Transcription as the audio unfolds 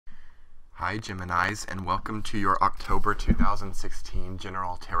Hi Geminis, and welcome to your October 2016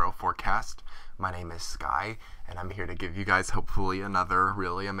 General Tarot Forecast. My name is Sky, and I'm here to give you guys hopefully another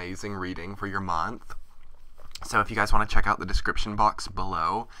really amazing reading for your month. So if you guys want to check out the description box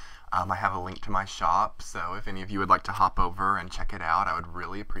below, I have a link to my shop, so if any of you would like to hop over and check it out, I would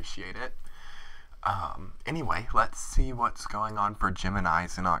really appreciate it. Anyway, let's see what's going on for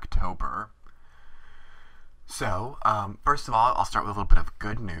Geminis in October. So, first of all, I'll start with a little bit of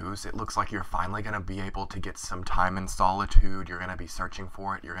good news. It looks like you're finally going to be able to get some time in solitude. You're going to be searching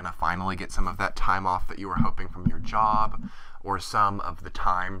for it. You're going to finally get some of that time off that you were hoping from your job, or some of the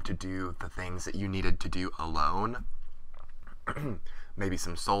time to do the things that you needed to do alone. Maybe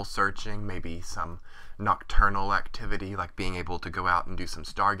some soul searching, maybe some nocturnal activity, like being able to go out and do some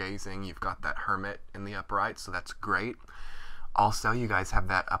stargazing. You've got that Hermit in the upright, so that's great. Also, you guys have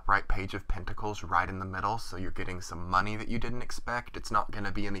that upright Page of Pentacles right in the middle, so you're getting some money that you didn't expect. It's not going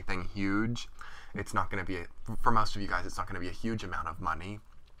to be anything huge. It's not going to be, for most of you guys, it's not going to be a huge amount of money.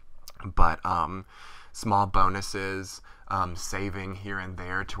 But small bonuses, saving here and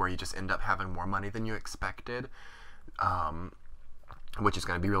there to where you just end up having more money than you expected, which is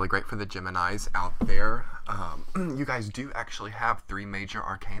going to be really great for the Geminis out there. You guys do actually have 3 major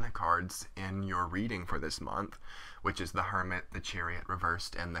arcana cards in your reading for this month, which is the Hermit, the Chariot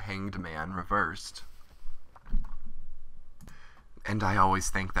reversed, and the Hanged Man reversed. And I always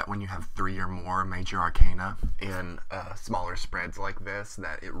think that when you have 3 or more major arcana in smaller spreads like this,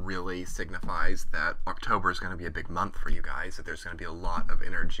 that it really signifies that October is going to be a big month for you guys, that there's going to be a lot of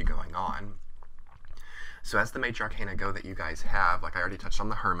energy going on. So as the major arcana go that you guys have, like I already touched on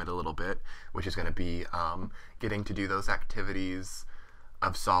the Hermit a little bit, which is going to be getting to do those activities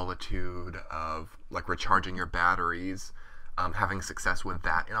of solitude, of like recharging your batteries, having success with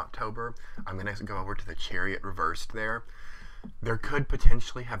that in October. I'm going to go over to the Chariot reversed there. There could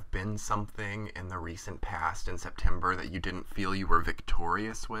potentially have been something in the recent past in September that you didn't feel you were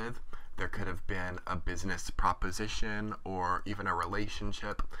victorious with. There could have been a business proposition or even a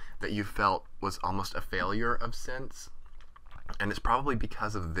relationship that you felt was almost a failure of sense. And it's probably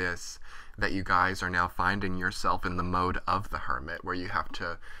because of this that you guys are now finding yourself in the mode of the Hermit, where you have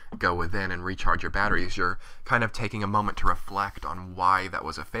to go within and recharge your batteries. You're kind of taking a moment to reflect on why that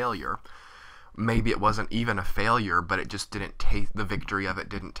was a failure. Maybe it wasn't even a failure, but it just didn't taste, the victory of it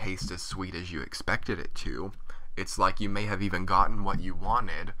didn't taste as sweet as you expected it to. It's like you may have even gotten what you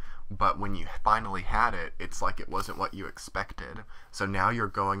wanted, but when you finally had it, it's like it wasn't what you expected. So now you're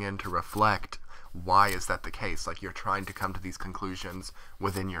going in to reflect, why is that the case? Like you're trying to come to these conclusions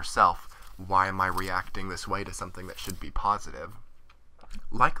within yourself. Why am I reacting this way to something that should be positive?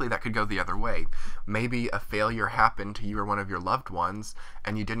 Likely that could go the other way. Maybe a failure happened to you or one of your loved ones,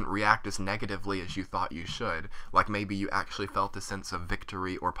 and you didn't react as negatively as you thought you should. Like maybe you actually felt a sense of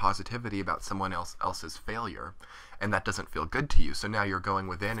victory or positivity about someone else's failure, and that doesn't feel good to you. So now you're going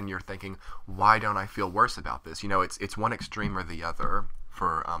within and you're thinking, why don't I feel worse about this? You know, it's one extreme or the other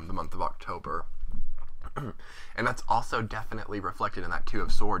for the month of October. And that's also definitely reflected in that 2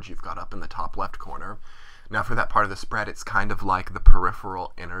 of Swords you've got up in the top left corner. Now for that part of the spread, it's kind of like the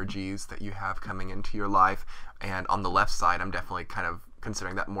peripheral energies that you have coming into your life. And on the left side, I'm definitely kind of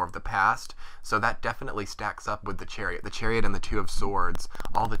considering that more of the past. So that definitely stacks up with the Chariot. The Chariot and the 2 of Swords,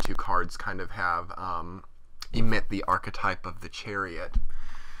 all the 2 cards kind of have, emit the archetype of the Chariot.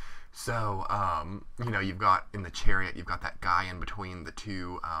 So, you know, you've got in the Chariot, you've got that guy in between the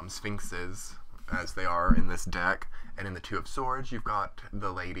 2 Sphinxes, as they are in this deck, and in the 2 of Swords you've got the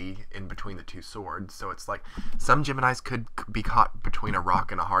lady in between the 2 swords. So it's like some Geminis could be caught between a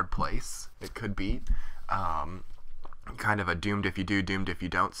rock and a hard place. It could be kind of a doomed if you do, doomed if you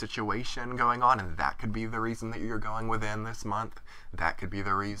don't situation going on, and that could be the reason that you're going within this month. That could be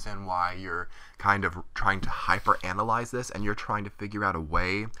the reason why you're kind of trying to hyper-analyze this, and you're trying to figure out a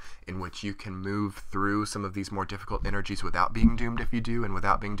way in which you can move through some of these more difficult energies without being doomed if you do, and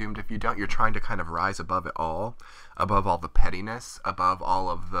without being doomed if you don't. You're trying to kind of rise above it all, above all the pettiness, above all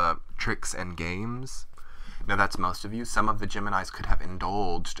of the tricks and games. Now that's most of you. Some of the Geminis could have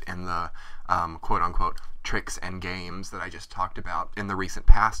indulged in the quote-unquote tricks and games that I just talked about in the recent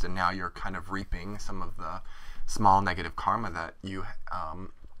past, and now you're kind of reaping some of the small negative karma that you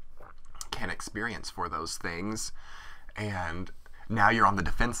can experience for those things. And now you're on the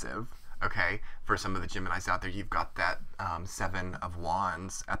defensive, okay? For some of the Geminis out there, you've got that 7 of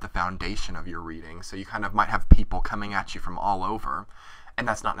Wands at the foundation of your reading, so you kind of might have people coming at you from all over, and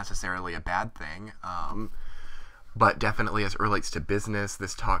that's not necessarily a bad thing. But definitely as it relates to business,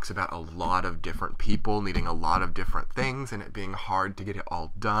 this talks about a lot of different people needing a lot of different things and it being hard to get it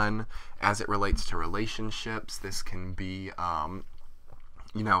all done. As it relates to relationships, this can be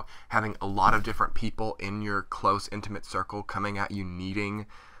you know, having a lot of different people in your close, intimate circle coming at you needing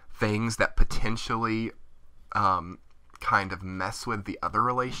things that potentially kind of mess with the other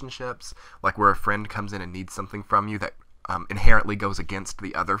relationships, like where a friend comes in and needs something from you that inherently goes against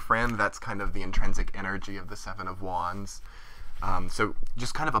the other friend. That's kind of the intrinsic energy of the Seven of Wands. So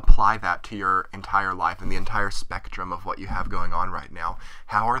just kind of apply that to your entire life and the entire spectrum of what you have going on right now.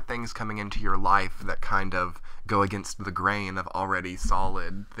 How are things coming into your life that kind of go against the grain of already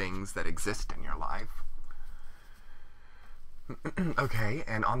solid things that exist in your life? Okay,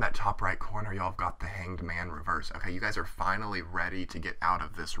 and on that top right corner, y'all have got the Hanged Man reverse. Okay, you guys are finally ready to get out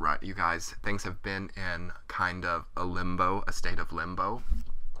of this rut. You guys, things have been in kind of a limbo, a state of limbo,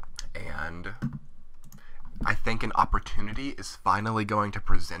 and I think an opportunity is finally going to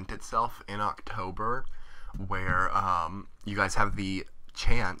present itself in October where you guys have the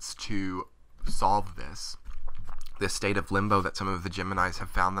chance to solve this state of limbo that some of the Geminis have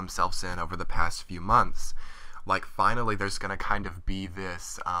found themselves in over the past few months. Like, finally, there's going to kind of be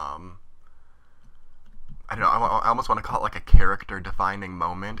this, I don't know, I almost want to call it like a character-defining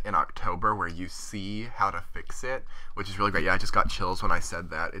moment in October where you see how to fix it, which is really great. Yeah, I just got chills when I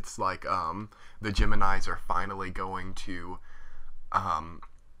said that. It's like the Geminis are finally going to,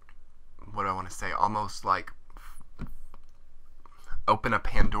 what do I want to say, almost like open a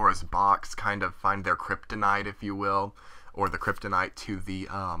Pandora's box, kind of find their kryptonite, if you will, or the kryptonite to the,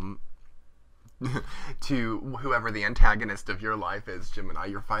 to whoever the antagonist of your life is, Gemini.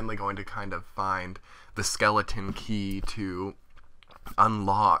 You're finally going to kind of find the skeleton key to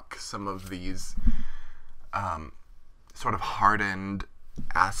unlock some of these sort of hardened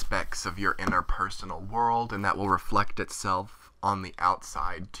aspects of your interpersonal world, and that will reflect itself on the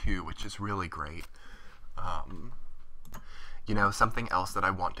outside too, which is really great. You know, something else that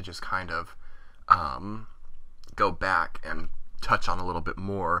I want to just kind of go back and touch on a little bit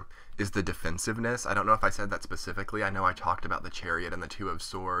more is the defensiveness. I don't know if I said that specifically. I know I talked about the Chariot and the Two of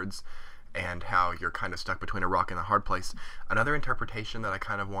Swords and how you're kind of stuck between a rock and a hard place. Another interpretation that I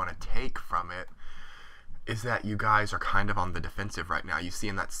kind of want to take from it is that you guys are kind of on the defensive right now. You see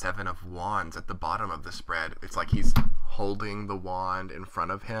in that Seven of Wands at the bottom of the spread, it's like he's holding the wand in front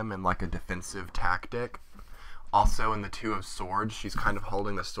of him in like a defensive tactic. Also in the Two of Swords, she's kind of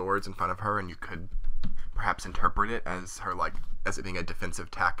holding the swords in front of her, and you could perhaps interpret it as her, like, as it being a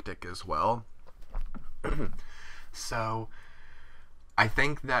defensive tactic as well. So I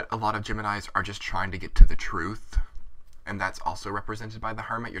think that a lot of Geminis are just trying to get to the truth, and that's also represented by the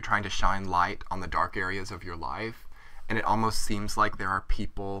Hermit. You're trying to shine light on the dark areas of your life, and it almost seems like there are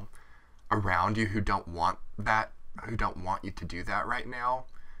people around you who don't want that, who don't want you to do that right now.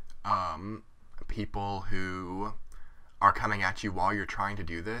 People who are coming at you while you're trying to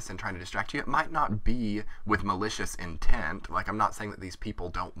do this and trying to distract you. It might not be with malicious intent. Like, I'm not saying that these people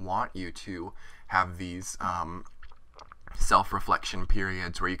don't want you to have these self-reflection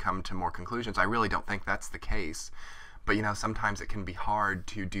periods where you come to more conclusions. I really don't think that's the case. But, you know, sometimes it can be hard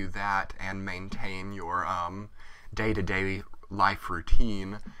to do that and maintain your day-to-day life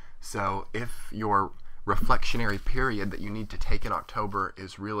routine. So if your reflectionary period that you need to take in October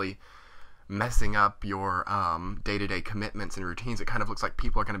is really messing up your day-to-day commitments and routines, it kind of looks like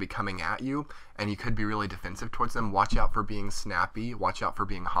people are going to be coming at you, and you could be really defensive towards them. Watch out for being snappy, watch out for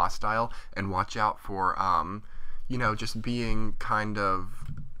being hostile, and watch out for, you know, just being kind of,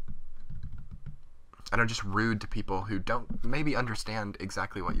 I don't know, just rude to people who don't maybe understand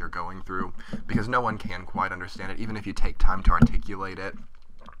exactly what you're going through, because no one can quite understand it, even if you take time to articulate it.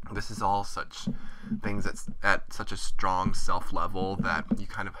 This is all such things that's at such a strong self-level that you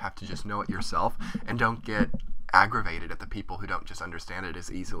kind of have to just know it yourself and don't get aggravated at the people who don't just understand it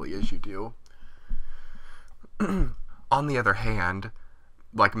as easily as you do. On the other hand,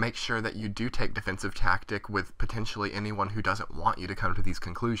 like, make sure that you do take defensive tactic with potentially anyone who doesn't want you to come to these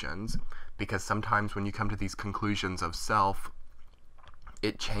conclusions, because sometimes when you come to these conclusions of self,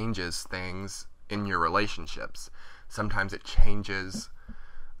 it changes things in your relationships. Sometimes it changes,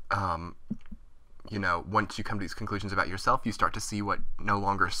 you know, once you come to these conclusions about yourself, you start to see what no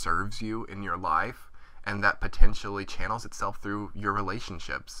longer serves you in your life, and that potentially channels itself through your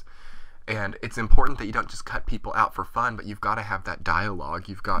relationships. And it's important that you don't just cut people out for fun, but you've got to have that dialogue.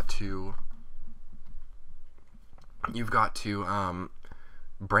 You've got to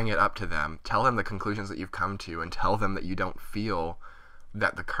bring it up to them. Tell them the conclusions that you've come to, and tell them that you don't feel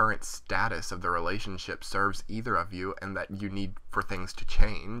that the current status of the relationship serves either of you, and that you need for things to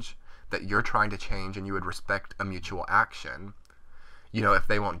change, that you're trying to change, and you would respect a mutual action. You know, if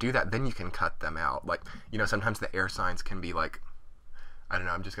they won't do that, then you can cut them out. Like, you know, sometimes the air signs can be like, I don't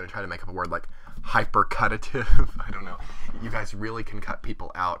know, I'm just going to try to make up a word, like hyper-cutative. I don't know. You guys really can cut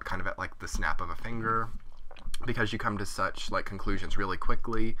people out kind of at like the snap of a finger, because you come to such like conclusions really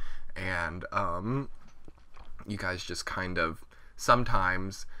quickly, and you guys just kind of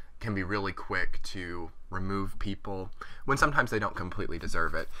sometimes can be really quick to remove people when sometimes they don't completely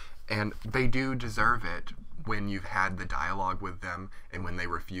deserve it. And they do deserve it when you've had the dialogue with them and when they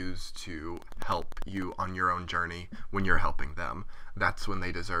refuse to help you on your own journey when you're helping them. That's when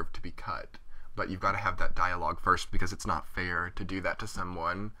they deserve to be cut. But you've got to have that dialogue first, because it's not fair to do that to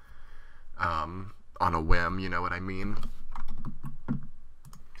someone on a whim, you know what I mean?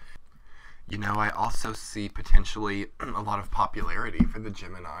 You know, I also see potentially a lot of popularity for the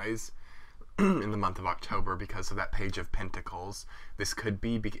Geminis in the month of October because of that Page of Pentacles. This could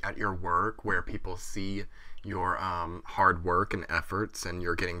be at your work, where people see your hard work and efforts, and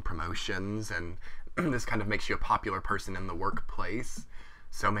you're getting promotions, and this kind of makes you a popular person in the workplace.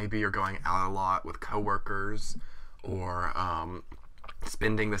 So maybe you're going out a lot with coworkers, or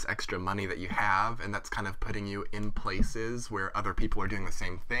spending this extra money that you have, and that's kind of putting you in places where other people are doing the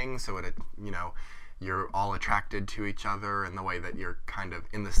same thing, so it, you know, you're all attracted to each other in the way that you're kind of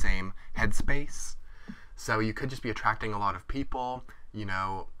in the same headspace. So you could just be attracting a lot of people. You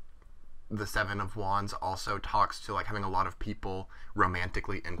know, the Seven of Wands also talks to like having a lot of people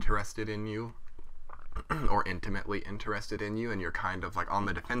romantically interested in you or intimately interested in you, and you're kind of like on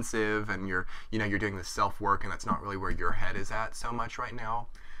the defensive, and you're, you know, you're doing this self-work, and that's not really where your head is at so much right now.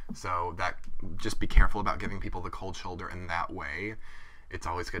 So that, just be careful about giving people the cold shoulder in that way. It's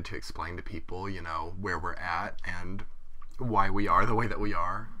always good to explain to people, you know, where we're at and why we are the way that we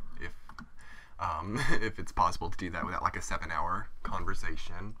are, if it's possible to do that without like a 7-hour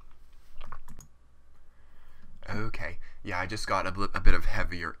conversation. Okay, yeah, I just got a bit of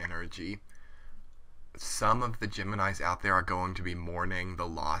heavier energy. Some of the Geminis out there are going to be mourning the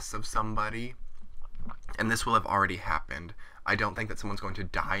loss of somebody, and this will have already happened. I don't think that someone's going to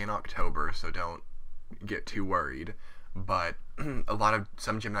die in October, so don't get too worried. But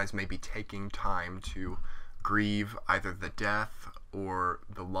some Geminis may be taking time to grieve either the death or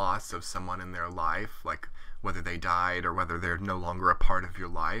the loss of someone in their life, like whether they died or whether they're no longer a part of your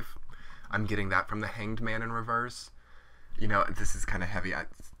life. I'm getting that from the Hanged Man in reverse. You know, this is kind of heavy.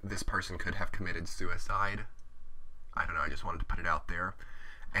 This person could have committed suicide. I don't know, I just wanted to put it out there.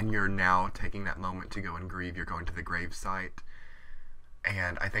 And you're now taking that moment to go and grieve. You're going to the gravesite.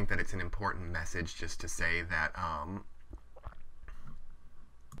 And I think that it's an important message just to say that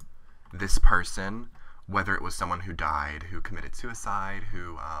this person, whether it was someone who died, who committed suicide,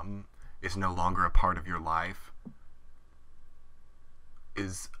 who is no longer a part of your life,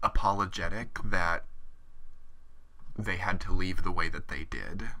 is apologetic that they had to leave the way that they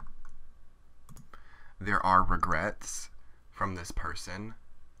did. There are regrets from this person,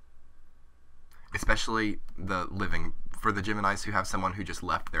 especially for the Geminis who have someone who just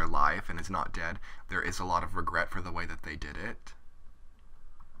left their life and is not dead. There is a lot of regret for the way that they did it,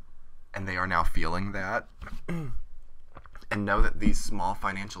 and they are now feeling that. And know that these small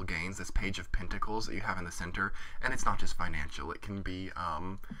financial gains, this Page of Pentacles that you have in the center, and it's not just financial, it can be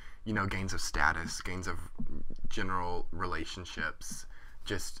you know, gains of status, gains of general relationships,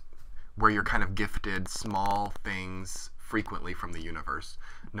 just where you're kind of gifted small things frequently from the universe.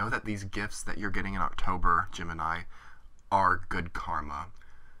 Know that these gifts that you're getting in October, Gemini, are good karma.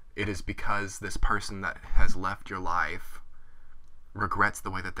 It is because this person that has left your life regrets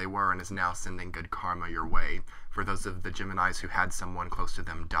the way that they were and is now sending good karma your way. For those of the Geminis who had someone close to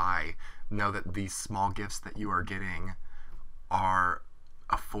them die, know that these small gifts that you are getting are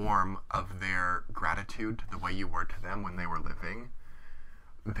a form of their gratitude to the way you were to them when they were living.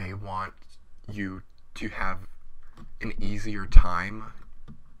 They want you to have an easier time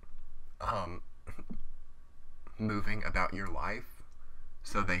moving about your life,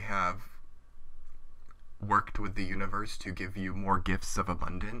 so they have worked with the universe to give you more gifts of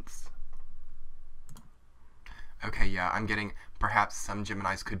abundance. Okay, yeah, I'm getting perhaps some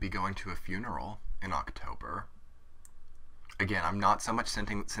Geminis could be going to a funeral in October. Again, I'm not so much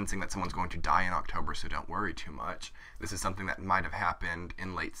sensing that someone's going to die in October, so don't worry too much. This is something that might have happened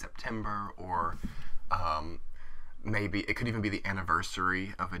in late September, or maybe it could even be the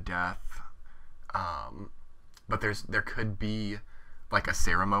anniversary of a death. But there could be like a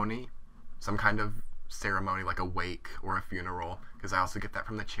ceremony, some kind of ceremony, like a wake or a funeral, because I also get that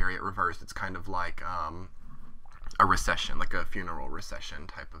from the Chariot reverse. It's kind of like a recession, like a funeral recession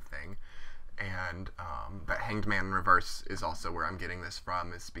type of thing. And that Hanged Man in reverse is also where I'm getting this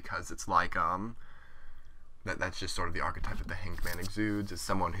from, is because it's like that's just sort of the archetype that the Hanged Man exudes, is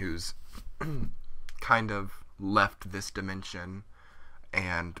someone who's kind of left this dimension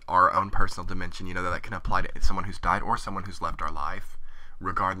and our own personal dimension, you know, that can apply to someone who's died or someone who's left our life,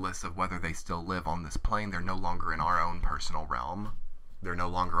 regardless of whether they still live on this plane. They're no longer in our own personal realm. They're no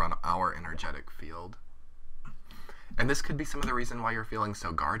longer on our energetic field. And this could be some of the reason why you're feeling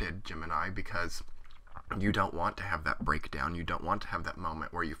so guarded, Gemini, because you don't want to have that breakdown. You don't want to have that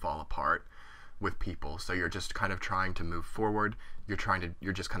moment where you fall apart with people. So you're just kind of trying to move forward. You're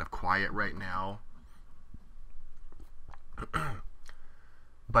just kind of quiet right now.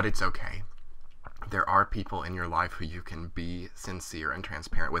 But it's okay. There are people in your life who you can be sincere and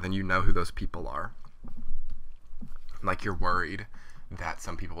transparent with, and you know who those people are. Like, you're worried that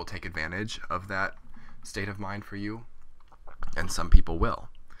some people will take advantage of that state of mind for you, and some people will.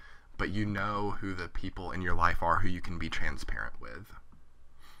 But you know who the people in your life are who you can be transparent with.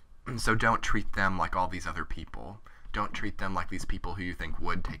 And so don't treat them like all these other people. Don't treat them like these people who you think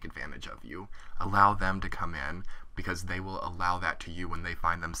would take advantage of you. Allow them to come in, because they will allow that to you when they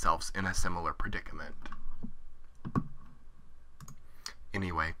find themselves in a similar predicament.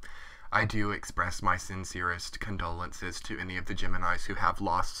 Anyway, I do express my sincerest condolences to any of the Geminis who have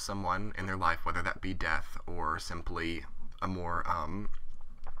lost someone in their life, whether that be death or simply a more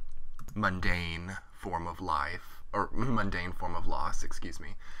mundane form of life, or mundane form of loss, excuse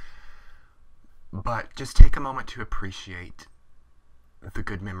me. But just take a moment to appreciate the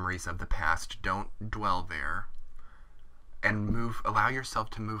good memories of the past. Don't dwell there. And allow yourself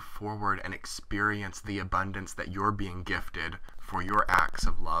to move forward and experience the abundance that you're being gifted for your acts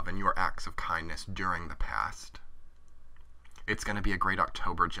of love and your acts of kindness during the past. It's going to be a great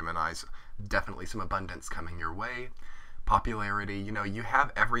October, Geminis. Definitely some abundance coming your way. Popularity, you know, you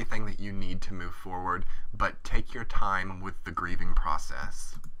have everything that you need to move forward, but take your time with the grieving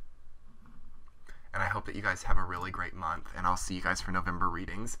process. And I hope that you guys have a really great month, and I'll see you guys for November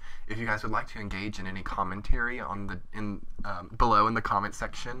readings. If you guys would like to engage in any commentary below in the comment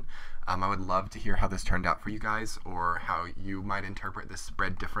section, I would love to hear how this turned out for you guys, or how you might interpret this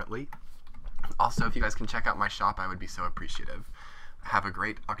spread differently. Also, if you guys can check out my shop, I would be so appreciative. Have a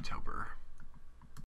great October.